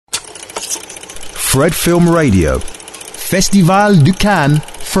Fred Film Radio, Festival de Cannes,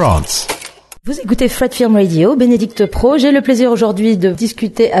 France. Vous écoutez Fred Film Radio, Bénédicte Pro. J'ai le plaisir aujourd'hui de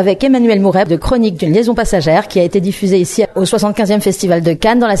discuter avec Emmanuel Mouret de Chronique d'une liaison passagère qui a été diffusée ici au 75e Festival de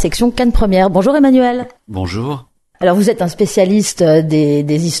Cannes dans la section Cannes Première. Bonjour Emmanuel. Bonjour. Alors vous êtes un spécialiste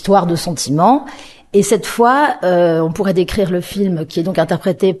des histoires de sentiments. Et cette fois, on pourrait décrire le film qui est donc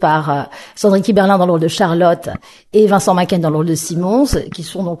interprété par Sandrine Kiberlin dans le rôle de Charlotte et Vincent Macken dans le rôle de Simons, qui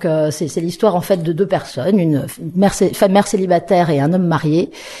sont donc c'est l'histoire en fait de deux personnes, une mère célibataire et un homme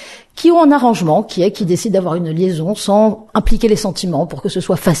marié, qui ont un arrangement qui décide d'avoir une liaison sans impliquer les sentiments pour que ce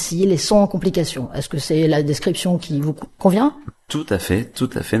soit facile et sans complications. Est-ce que c'est la description qui vous convient ? Tout à fait.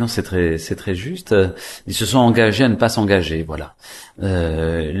 Non, c'est très juste. Ils se sont engagés à ne pas s'engager, voilà.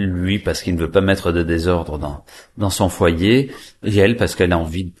 Lui parce qu'il ne veut pas mettre de désordre dans son foyer, et elle parce qu'elle a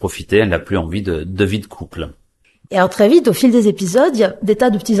envie de profiter, elle n'a plus envie de vie de couple. Et alors très vite, au fil des épisodes, il y a des tas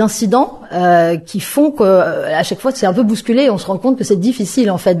de petits incidents qui font que à chaque fois c'est un peu bousculé. On se rend compte que c'est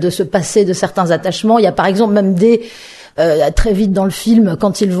difficile en fait de se passer de certains attachements. Il y a par exemple même très vite dans le film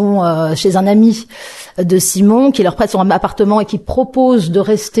quand ils vont chez un ami de Simon qui leur prête son appartement et qui propose de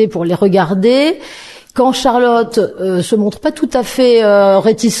rester pour les regarder. Quand Charlotte se montre pas tout à fait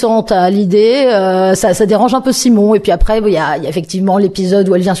réticente à l'idée, ça dérange un peu Simon. Et puis après, il y a effectivement l'épisode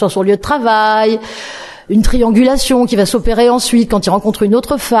où elle vient sur son lieu de travail. Une triangulation qui va s'opérer ensuite quand il rencontre une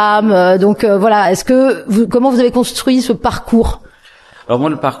autre femme. Donc voilà, comment vous avez construit ce parcours ? Alors moi,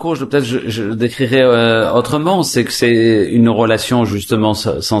 le parcours, je le décrirais autrement. C'est que c'est une relation justement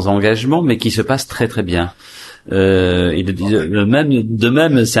sans engagement, mais qui se passe très très bien. De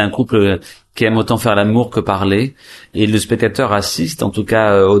même, c'est un couple qui aime autant faire l'amour que parler. Et le spectateur assiste, en tout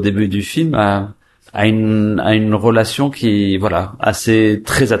cas au début du film, à une relation qui, voilà, assez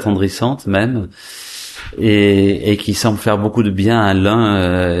très attendrissante même. Et qui semble faire beaucoup de bien à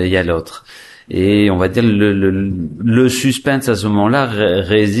l'un et à l'autre. Et on va dire le suspense à ce moment-là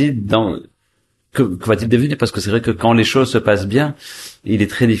réside dans que va-t-il devenir, parce que c'est vrai que quand les choses se passent bien, il est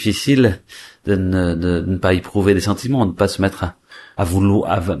très difficile de ne pas éprouver des sentiments, de ne pas se mettre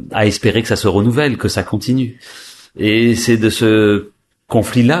à espérer que ça se renouvelle, que ça continue. Et c'est de ce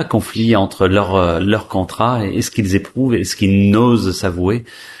conflit entre leur contrat et ce qu'ils éprouvent et ce qu'ils n'osent s'avouer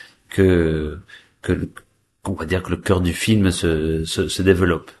qu'on va dire que le cœur du film se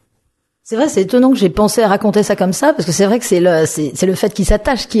développe. C'est vrai, c'est étonnant que j'ai pensé à raconter ça comme ça, parce que c'est vrai que c'est le fait qu'il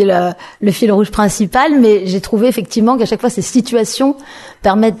s'attache qui est le fil rouge principal, mais j'ai trouvé effectivement qu'à chaque fois ces situations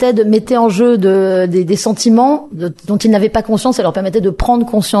mettaient en jeu des sentiments dont ils n'avaient pas conscience et leur permettaient de prendre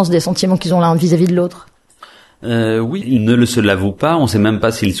conscience des sentiments qu'ils ont l'un vis-à-vis de l'autre. Oui, ils ne se l'avouent pas, on sait même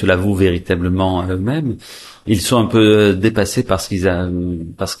pas s'ils se l'avouent véritablement eux-mêmes. Ils sont un peu dépassés par ce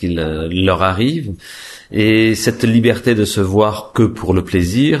qu'il leur arrive. Et cette liberté de se voir que pour le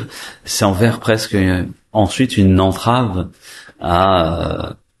plaisir, c'est envers presque ensuite une entrave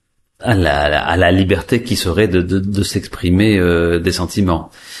à la liberté qui serait de s'exprimer des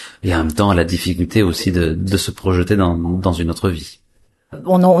sentiments. Et en même temps à la difficulté aussi de se projeter dans une autre vie.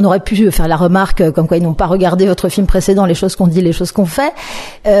 On aurait pu faire la remarque comme quoi ils n'ont pas regardé votre film précédent, les choses qu'on dit, les choses qu'on fait,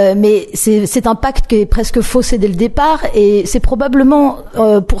 mais c'est un pacte qui est presque faussé dès le départ, et c'est probablement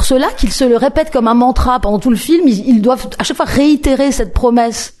pour cela qu'ils se le répètent comme un mantra pendant tout le film. Ils doivent à chaque fois réitérer cette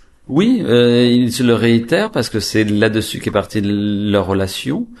promesse. Oui, ils se le réitèrent parce que c'est là-dessus qu'est partie leur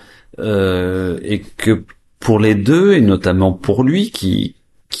relation, et que pour les deux, et notamment pour lui qui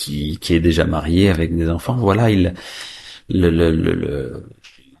est déjà marié avec des enfants, voilà,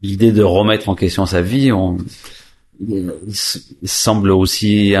 l'idée de remettre en question sa vie semble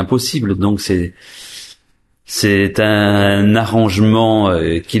aussi impossible. Donc c'est un arrangement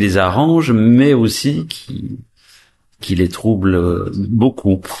qui les arrange, mais aussi qui les trouble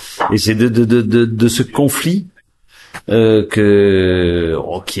beaucoup. Et c'est de ce conflit qui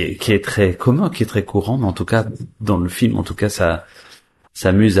est très commun, qui est très courant, mais en tout cas dans le film, en tout cas ça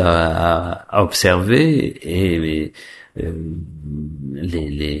s'amuse à observer, et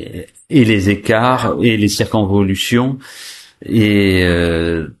les écarts et les circonvolutions, et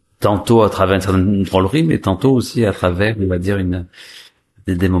tantôt à travers une certaine drôlerie, mais tantôt aussi à travers, on va dire,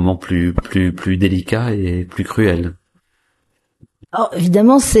 des moments plus délicats et plus cruels. Alors,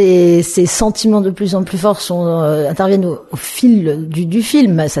 évidemment, ces sentiments de plus en plus forts interviennent au fil du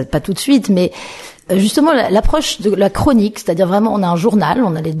film, ça pas tout de suite, mais justement l'approche de la chronique, c'est-à-dire vraiment on a un journal,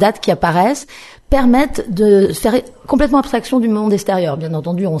 on a les dates qui apparaissent, permettent de faire complètement abstraction du monde extérieur. Bien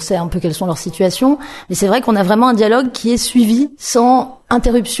entendu, on sait un peu quelles sont leurs situations, mais c'est vrai qu'on a vraiment un dialogue qui est suivi sans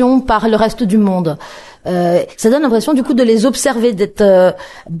interruption par le reste du monde. Ça donne l'impression du coup de les observer,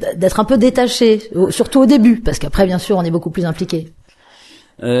 d'être un peu détachés, surtout au début, parce qu'après bien sûr on est beaucoup plus impliqué.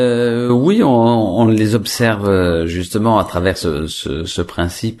 Oui, on les observe justement à travers ce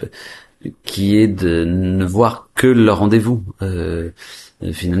principe qui est de ne voir que leur rendez-vous.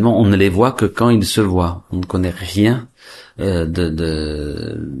 Finalement, on ne les voit que quand ils se voient. On ne connaît rien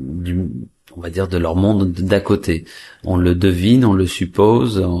on va dire de leur monde d'à côté. On le devine, on le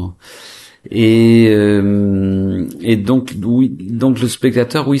suppose, et donc oui, donc le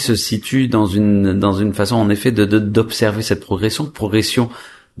spectateur, oui, se situe dans une façon en effet d'observer cette progression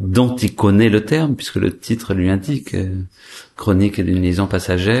dont il connaît le terme puisque le titre lui indique chronique d'une liaison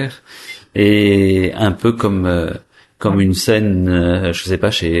passagère, et un peu comme une scène, je sais pas,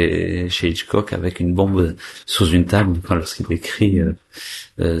 chez Hitchcock avec une bombe sous une table lorsqu'il décrit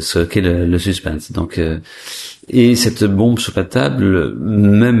ce qu'est le suspense. Donc, et cette bombe sur la table,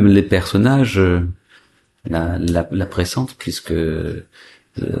 même les personnages la pressentent, puisque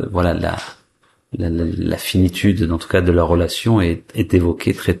voilà la finitude, en tout cas, de leur relation est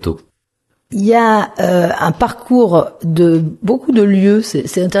évoquée très tôt. Il y a un parcours de beaucoup de lieux,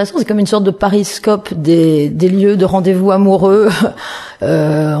 c'est intéressant, c'est comme une sorte de pariscope des lieux de rendez-vous amoureux.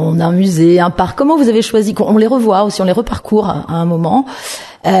 On a un musée, un parc. Comment vous avez choisi, on les revoit aussi, on les reparcourt à un moment.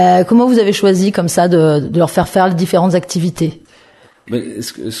 Comment vous avez choisi comme ça de leur faire les différentes activités? Mais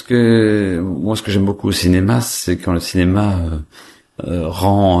ce que j'aime beaucoup au cinéma, c'est quand le cinéma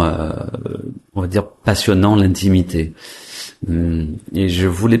rend, on va dire, passionnant l'intimité. Et je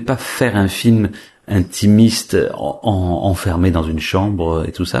voulais pas faire un film intimiste enfermé dans une chambre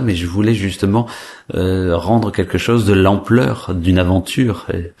et tout ça, mais je voulais justement rendre quelque chose de l'ampleur d'une aventure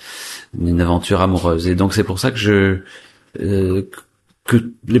amoureuse. Et donc c'est pour ça que que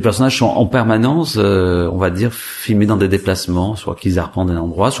les personnages sont en permanence, on va dire, filmés dans des déplacements, soit qu'ils arpentent un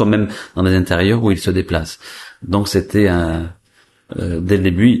endroit, soit même dans des intérieurs où ils se déplacent. Donc c'était dès le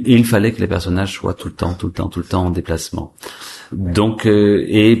début, il fallait que les personnages soient tout le temps en déplacement. Donc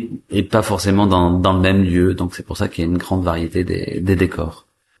et pas forcément dans le même lieu. Donc c'est pour ça qu'il y a une grande variété des décors.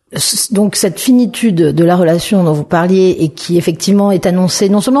 Donc cette finitude de la relation dont vous parliez et qui effectivement est annoncée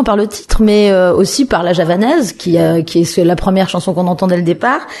non seulement par le titre mais aussi par la javanaise qui est la première chanson qu'on entend dès le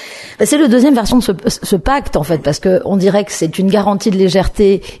départ, c'est le deuxième version de ce pacte en fait, parce que on dirait que c'est une garantie de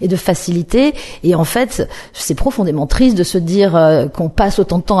légèreté et de facilité, et en fait c'est profondément triste de se dire qu'on passe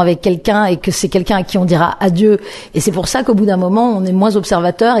autant de temps avec quelqu'un et que c'est quelqu'un à qui on dira adieu, et c'est pour ça qu'au bout d'un moment on est moins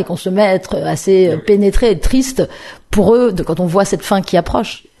observateur et qu'on se met à être assez pénétré et triste pour eux quand on voit cette fin qui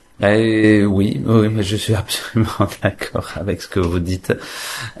approche. Oui, mais je suis absolument d'accord avec ce que vous dites.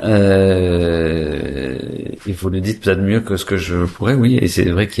 Et vous le dites peut-être mieux que ce que je pourrais, oui. Et c'est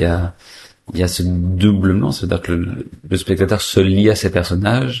vrai qu'il y a ce doublement, c'est-à-dire que le spectateur se lie à ces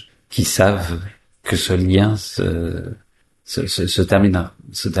personnages qui savent que ce lien se terminera.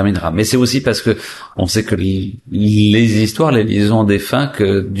 Mais c'est aussi parce que on sait que les histoires, les liaisons ont des fins,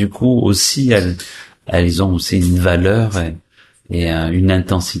 que du coup aussi elles ont aussi une valeur et une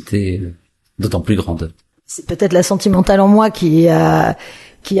intensité d'autant plus grande. C'est peut-être la sentimentale en moi qui a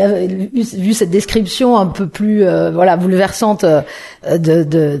vu cette description un peu plus bouleversante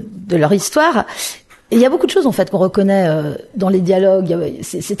de leur histoire. Et il y a beaucoup de choses en fait qu'on reconnaît dans les dialogues.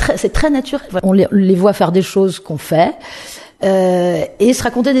 C'est très naturel. On les voit faire des choses qu'on fait. Et se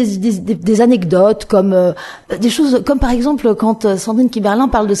raconter des anecdotes comme des choses comme par exemple quand Sandrine Kiberlin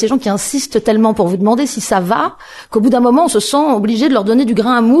parle de ces gens qui insistent tellement pour vous demander si ça va qu'au bout d'un moment on se sent obligé de leur donner du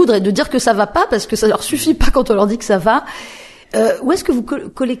grain à moudre et de dire que ça va pas parce que ça leur suffit pas quand on leur dit que ça va. Où est-ce que vous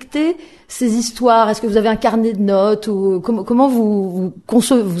collectez ces histoires? Est-ce que vous avez un carnet de notes ou comment vous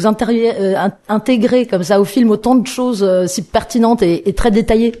intégrez comme ça au film autant de choses si pertinentes et très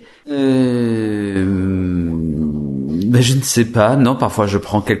détaillées? Je ne sais pas. Non, parfois je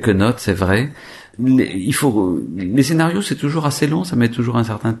prends quelques notes, c'est vrai. Les scénarios, c'est toujours assez long, ça met toujours un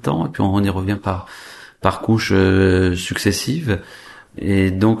certain temps, et puis on y revient par couches successives.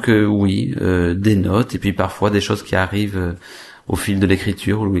 Et donc oui, des notes, et puis parfois des choses qui arrivent au fil de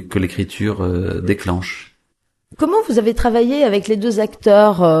l'écriture ou que l'écriture déclenche. Comment vous avez travaillé avec les deux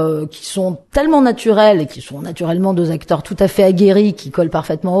acteurs qui sont tellement naturels et qui sont naturellement deux acteurs tout à fait aguerris qui collent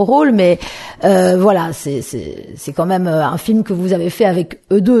parfaitement au rôle, mais voilà, c'est quand même un film que vous avez fait avec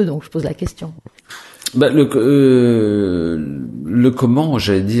eux deux, donc je pose la question. Le comment,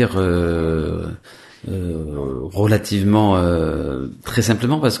 j'allais dire relativement très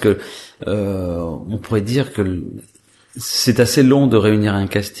simplement, parce que on pourrait dire que c'est assez long de réunir un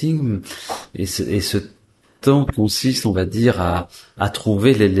casting et ce temps consiste, on va dire, à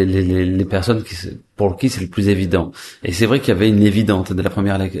trouver les personnes pour qui c'est le plus évident. Et c'est vrai qu'il y avait une évidence dès la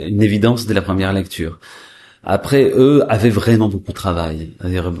première lecture. Après, eux avaient vraiment beaucoup de travail.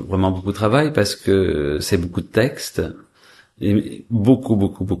 Vraiment beaucoup de travail parce que c'est beaucoup de textes. et beaucoup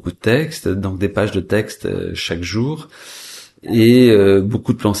de textes, donc des pages de texte chaque jour, et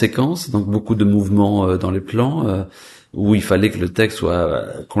beaucoup de plans séquences, donc beaucoup de mouvements dans les plans, où il fallait que le texte soit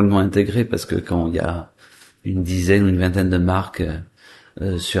complètement intégré, parce que quand il y a une dizaine ou une vingtaine de marques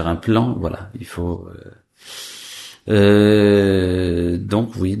sur un plan, voilà, il faut...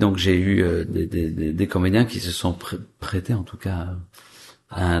 donc j'ai eu des comédiens qui se sont prêtés en tout cas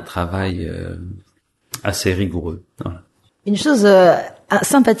à un travail assez rigoureux. Voilà. Une chose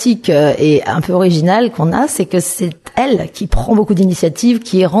sympathique et un peu originale qu'on a, c'est que c'est elle qui prend beaucoup d'initiatives,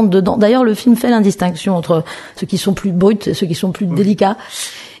 qui rentre dedans. D'ailleurs, le film fait l'indistinction entre ceux qui sont plus bruts et ceux qui sont plus délicats.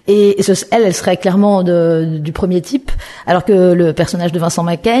 Et elle serait clairement du premier type, alors que le personnage de Vincent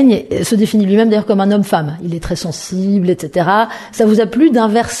Macaigne se définit lui-même d'ailleurs comme un homme-femme. Il est très sensible, etc. Ça vous a plu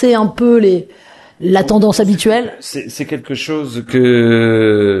d'inverser un peu la tendance habituelle? C'est quelque chose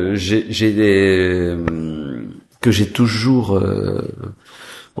que j'ai toujours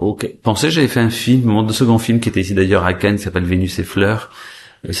pensé. J'avais fait un film, mon second film qui était ici d'ailleurs à Cannes, qui s'appelle Vénus et Fleurs.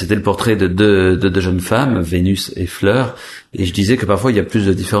 C'était le portrait de deux jeunes femmes, Vénus et Fleur, et je disais que parfois il y a plus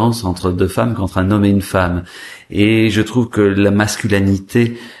de différence entre deux femmes qu'entre un homme et une femme. Et je trouve que la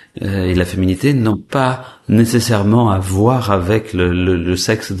masculinité et la féminité n'ont pas nécessairement à voir avec le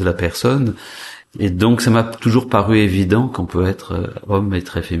sexe de la personne. Et donc ça m'a toujours paru évident qu'on peut être homme et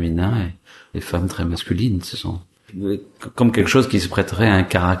très féminin et femme très masculine. Ce sont comme quelque chose qui se prêterait à un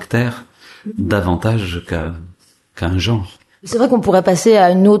caractère davantage qu'à un genre. C'est vrai qu'on pourrait passer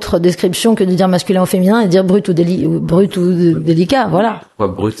à une autre description que de dire masculin ou féminin et dire brut ou délicat, voilà. Pourquoi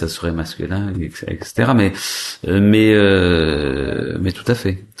brut, ça serait masculin, etc. Mais tout à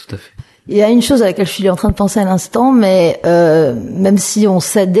fait. Il y a une chose à laquelle je suis en train de penser à l'instant, mais même si on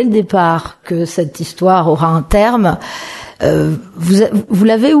sait dès le départ que cette histoire aura un terme, vous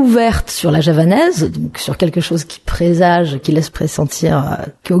l'avez ouverte sur la javanaise, donc sur quelque chose qui présage, qui laisse pressentir,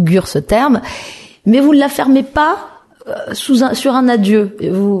 qui augure ce terme, mais vous ne la fermez pas sur un adieu.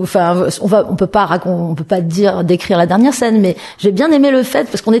 On peut pas décrire la dernière scène, mais j'ai bien aimé le fait,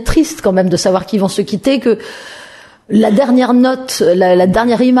 parce qu'on est triste quand même de savoir qu'ils vont se quitter, que la dernière note, la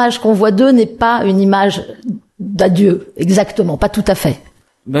dernière image qu'on voit d'eux n'est pas une image d'adieu, exactement, pas tout à fait.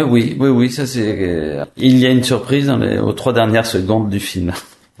 Ben oui, ça c'est. Il y a une surprise aux 3 dernières secondes du film.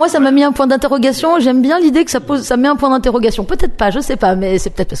 Moi, ça m'a mis un point d'interrogation. J'aime bien l'idée que ça met un point d'interrogation. Peut-être pas, je sais pas, mais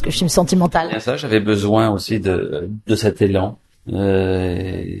c'est peut-être parce que je suis sentimentale. Bien ça, j'avais besoin aussi de cet élan.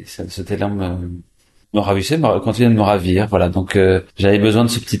 Cet élan me ravissait, continue de me ravir. Voilà, donc j'avais besoin de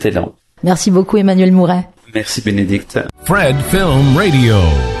ce petit élan. Merci beaucoup, Emmanuel Mouret. Merci, Bénédicte. Fred Film Radio.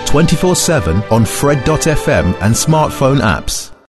 24/7 on Fred.fm and smartphone apps.